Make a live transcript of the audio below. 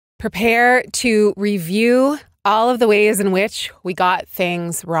Prepare to review all of the ways in which we got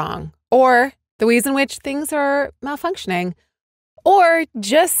things wrong, or the ways in which things are malfunctioning, or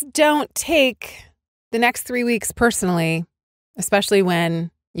just don't take the next 3 weeks personally, especially when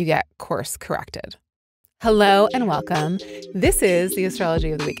you get course corrected. Hello and welcome. This is the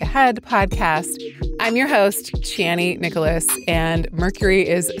Astrology of the Week Ahead podcast. I'm your host, Chani Nicholas, and Mercury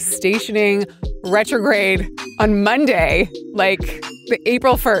is stationing retrograde on Monday, like the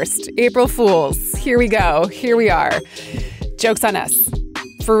April 1st, April Fools. Here we go. Here we are. Joke's on us.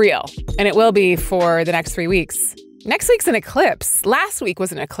 For real. And it will be for the next 3 weeks. Next week's an eclipse. Last week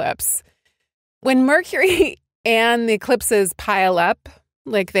was an eclipse. When Mercury and the eclipses pile up,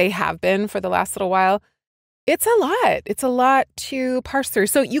 like they have been for the last little while, it's a lot. It's a lot to parse through.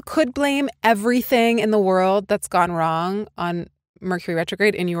 So you could blame everything in the world that's gone wrong on Mercury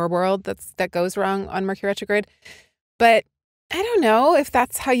retrograde, in your world that goes wrong on Mercury retrograde. But I don't know if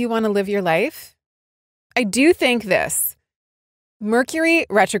that's how you want to live your life. I do think this. Mercury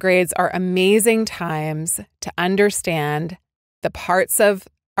retrogrades are amazing times to understand the parts of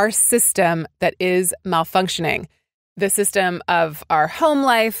our system that is malfunctioning. The system of our home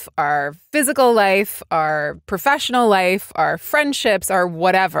life, our physical life, our professional life, our friendships, our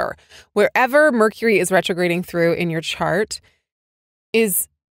whatever. Wherever Mercury is retrograding through in your chart is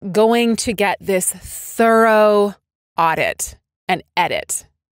going to get this thorough audit and edit.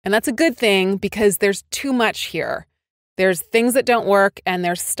 And that's a good thing because there's too much here. There's things that don't work and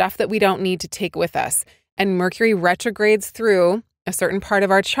there's stuff that we don't need to take with us. And Mercury retrogrades through a certain part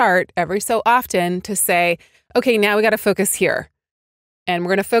of our chart every so often to say, okay, now we got to focus here. And we're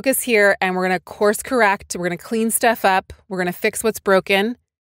going to focus here and we're going to course correct. We're going to clean stuff up. We're going to fix what's broken.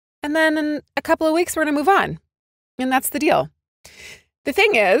 And then in a couple of weeks, we're going to move on. And that's the deal. The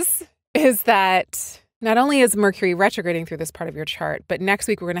thing is that not only is Mercury retrograding through this part of your chart, but next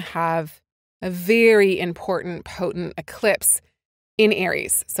week we're going to have a very important, potent eclipse in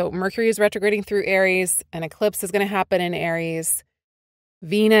Aries. So Mercury is retrograding through Aries. An eclipse is going to happen in Aries.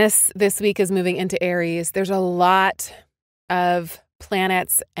 Venus this week is moving into Aries. There's a lot of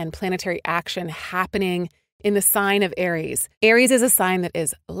planets and planetary action happening in the sign of Aries. Aries is a sign that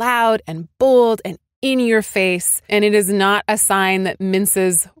is loud and bold and in your face, and it is not a sign that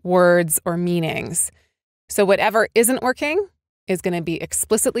minces words or meanings. So whatever isn't working is going to be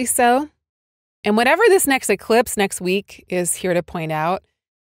explicitly so. And whatever this next eclipse next week is here to point out,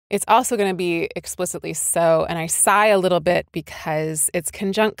 it's also going to be explicitly so. And I sigh a little bit because it's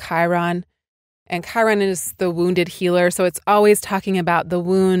conjunct Chiron. And Chiron is the wounded healer. So it's always talking about the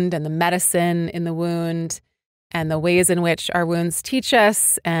wound and the medicine in the wound and the ways in which our wounds teach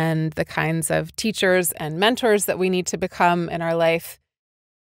us and the kinds of teachers and mentors that we need to become in our life.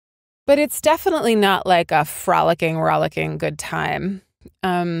 But it's definitely not like a rollicking good time,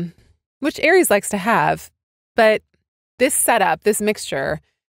 which Aries likes to have. But this setup, this mixture,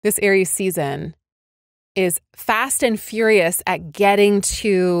 this Aries season is fast and furious at getting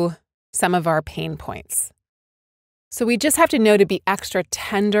to some of our pain points. So we just have to know to be extra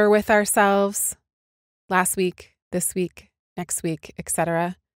tender with ourselves last week, this week, next week,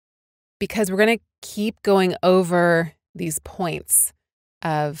 etc. Because we're going to keep going over these points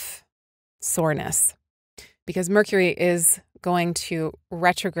of soreness because Mercury is going to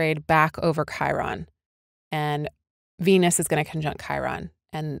retrograde back over Chiron and Venus is going to conjunct Chiron.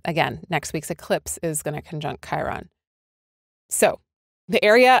 And again, next week's eclipse is going to conjunct Chiron. So the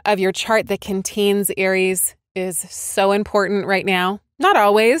area of your chart that contains Aries is so important right now. Not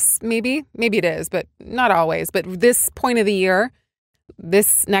always, maybe it is, but not always. But this point of the year,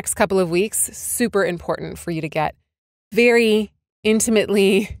 this next couple of weeks, super important for you to get very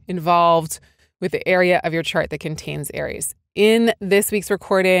intimately involved with the area of your chart that contains Aries. In this week's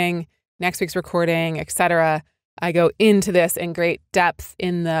recording, next week's recording, etc., I go into this in great depth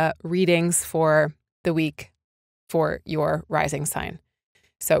in the readings for the week for your rising sign.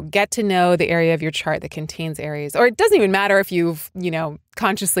 So get to know the area of your chart that contains Aries, or it doesn't even matter if you've,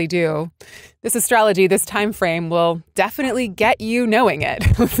 consciously do. This astrology, this time frame will definitely get you knowing it.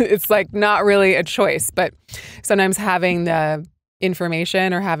 It's like not really a choice, but sometimes having the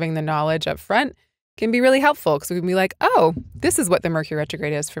information or having the knowledge up front can be really helpful because we can be like, oh, this is what the Mercury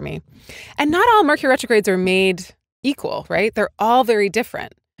retrograde is for me. And not all Mercury retrogrades are made equal, right? They're all very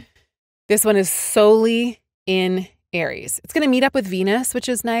different. This one is solely in Aries. It's going to meet up with Venus, which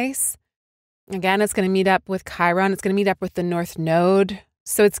is nice. Again, it's going to meet up with Chiron. It's going to meet up with the North Node.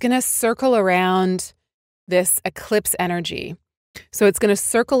 So it's going to circle around this eclipse energy. So it's going to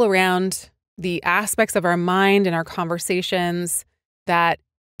circle around the aspects of our mind and our conversations that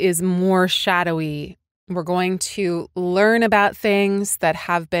is more shadowy We're going to learn about things that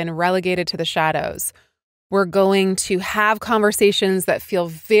have been relegated to the shadows. We're going to have conversations that feel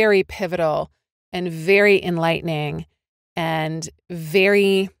very pivotal and very enlightening and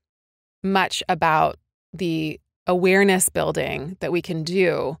very much about the awareness building that we can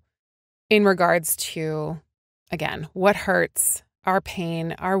do in regards to, again, what hurts, our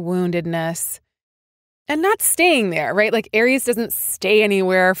pain, our woundedness, and not staying there, right? Like Aries doesn't stay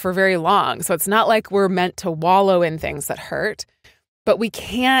anywhere for very long. So it's not like we're meant to wallow in things that hurt, but we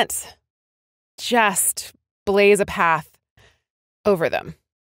can't just blaze a path over them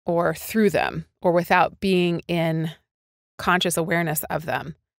or through them or without being in conscious awareness of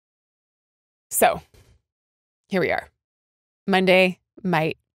them. So here we are. Monday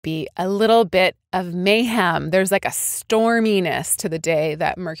might be a little bit of mayhem. There's like a storminess to the day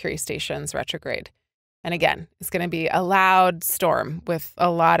that Mercury stations retrograde. And again, it's going to be a loud storm with a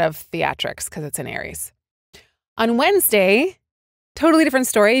lot of theatrics because it's in Aries. On Wednesday, totally different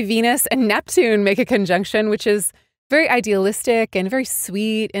story. Venus and Neptune make a conjunction, which is very idealistic and very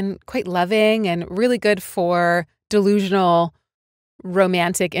sweet and quite loving and really good for delusional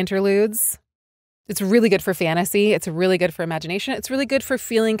romantic interludes. It's really good for fantasy. It's really good for imagination. It's really good for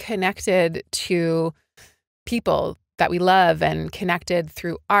feeling connected to people that we love and connected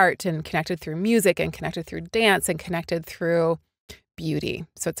through art and connected through music and connected through dance and connected through beauty.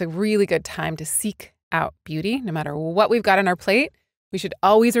 So it's a really good time to seek out beauty. No matter what we've got on our plate, we should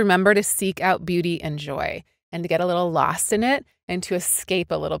always remember to seek out beauty and joy and to get a little lost in it and to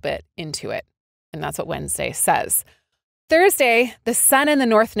escape a little bit into it. And that's what Wednesday says. Thursday, the sun and the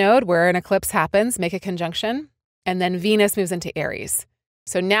North Node, where an eclipse happens, make a conjunction, and then Venus moves into Aries.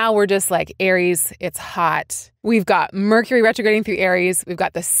 So now we're just like Aries, it's hot. We've got Mercury retrograding through Aries. We've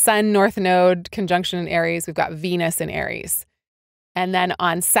got the sun North Node conjunction in Aries. We've got Venus in Aries. And then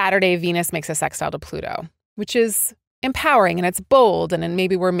on Saturday, Venus makes a sextile to Pluto, which is empowering and it's bold. And then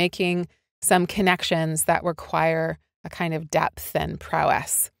maybe we're making some connections that require a kind of depth and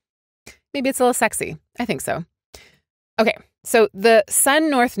prowess. Maybe it's a little sexy. I think so. Okay, so the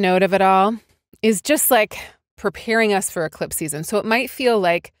sun North Node of it all is just like preparing us for eclipse season. So it might feel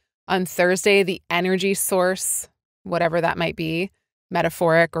like on Thursday, the energy source, whatever that might be,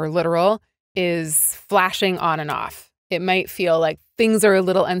 metaphoric or literal, is flashing on and off. It might feel like things are a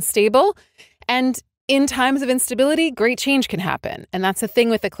little unstable. And in times of instability, great change can happen. And that's the thing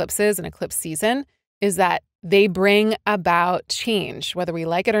with eclipses and eclipse season is that they bring about change, whether we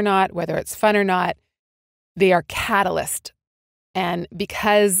like it or not, whether it's fun or not. They are catalyst. And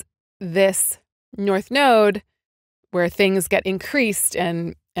because this North Node, where things get increased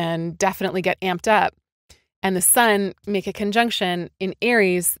and definitely get amped up, and the sun make a conjunction in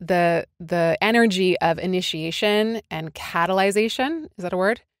Aries, the energy of initiation and catalyzation, is that a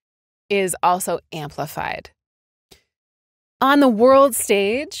word, is also amplified. On the world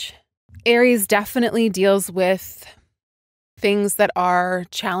stage, Aries definitely deals with things that are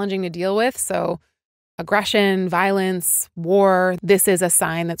challenging to deal with. So aggression, violence, war, this is a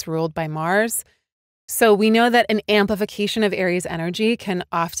sign that's ruled by Mars. So we know that an amplification of Aries energy can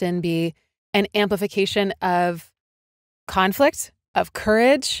often be an amplification of conflict, of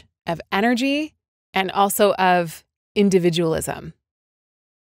courage, of energy, and also of individualism.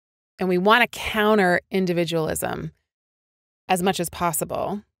 And we want to counter individualism as much as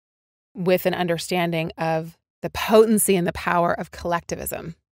possible with an understanding of the potency and the power of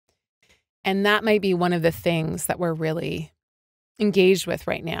collectivism. And that might be one of the things that we're really engaged with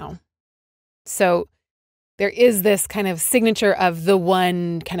right now. So there is this kind of signature of the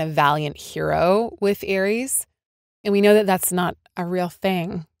one kind of valiant hero with Aries. And we know that that's not a real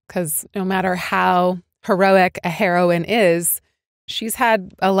thing because no matter how heroic a heroine is, she's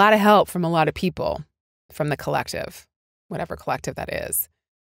had a lot of help from a lot of people from the collective, whatever collective that is.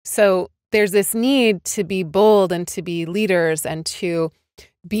 So there's this need to be bold and to be leaders and to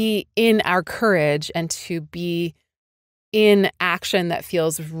be in our courage and to be in action that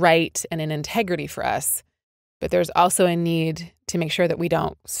feels right and in integrity for us. But there's also a need to make sure that we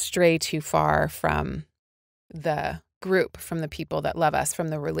don't stray too far from the group, from the people that love us, from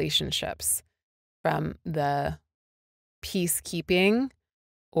the relationships, from the peacekeeping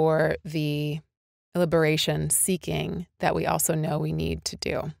or the liberation seeking that we also know we need to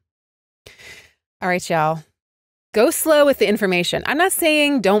do. All right, y'all. Go slow with the information. I'm not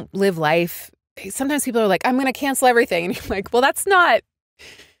saying don't live life. Sometimes people are like, I'm going to cancel everything. And you're like, well, that's not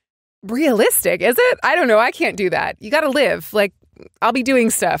realistic, is it? I don't know. I can't do that. You got to live. Like, I'll be doing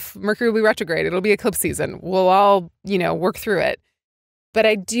stuff. Mercury will be retrograde. It'll be eclipse season. We'll all, work through it. But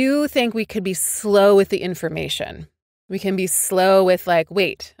I do think we could be slow with the information. We can be slow with like,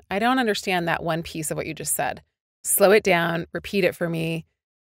 wait, I don't understand that one piece of what you just said. Slow it down, repeat it for me,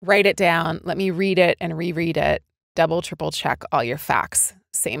 write it down, let me read it and reread it, double, triple check all your facts.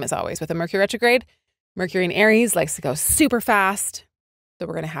 Same as always with a Mercury retrograde. Mercury in Aries likes to go super fast, so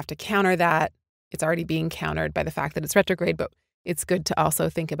we're going to have to counter that. It's already being countered by the fact that it's retrograde, but it's good to also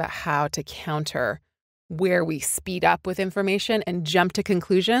think about how to counter where we speed up with information and jump to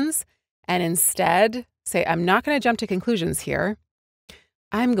conclusions, and instead say, I'm not going to jump to conclusions here.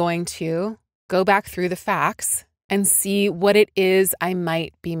 I'm going to go back through the facts and see what it is I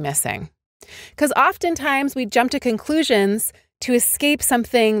might be missing. Because oftentimes we jump to conclusions to escape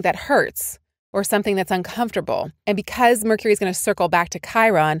something that hurts or something that's uncomfortable. And because Mercury is going to circle back to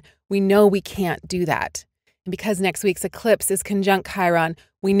Chiron, we know we can't do that. And because next week's eclipse is conjunct Chiron,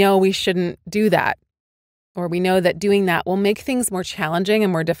 we know we shouldn't do that. Or we know that doing that will make things more challenging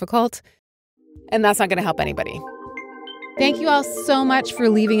and more difficult. And that's not going to help anybody. Thank you all so much for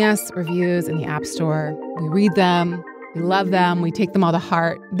leaving us reviews in the App Store. We read them. We love them. We take them all to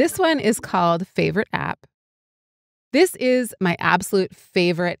heart. This one is called Favorite App. This is my absolute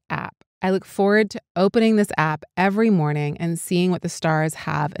favorite app. I look forward to opening this app every morning and seeing what the stars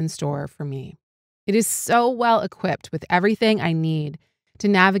have in store for me. It is so well equipped with everything I need to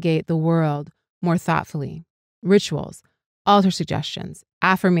navigate the world more thoughtfully. Rituals, altar suggestions,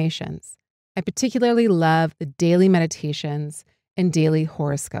 affirmations. I particularly love the daily meditations and daily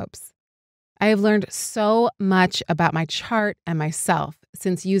horoscopes. I have learned so much about my chart and myself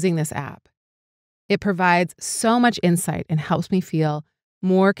since using this app. It provides so much insight and helps me feel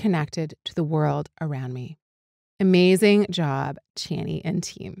more connected to the world around me. Amazing job, Chani and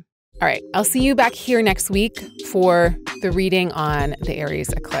team. All right, I'll see you back here next week for the reading on the Aries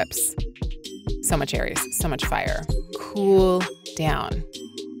eclipse. So much Aries, so much fire. Cool down.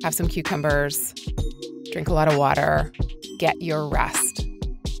 Have some cucumbers. Drink a lot of water. Get your rest.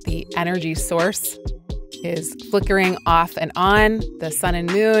 The energy source is flickering off and on. The sun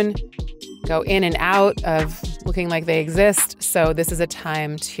and moon go in and out of looking like they exist. So this is a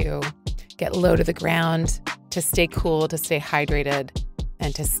time to get low to the ground, to stay cool, to stay hydrated,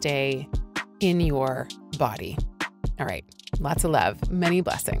 and to stay in your body. All right. Lots of love. Many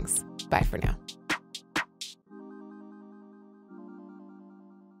blessings. Bye for now.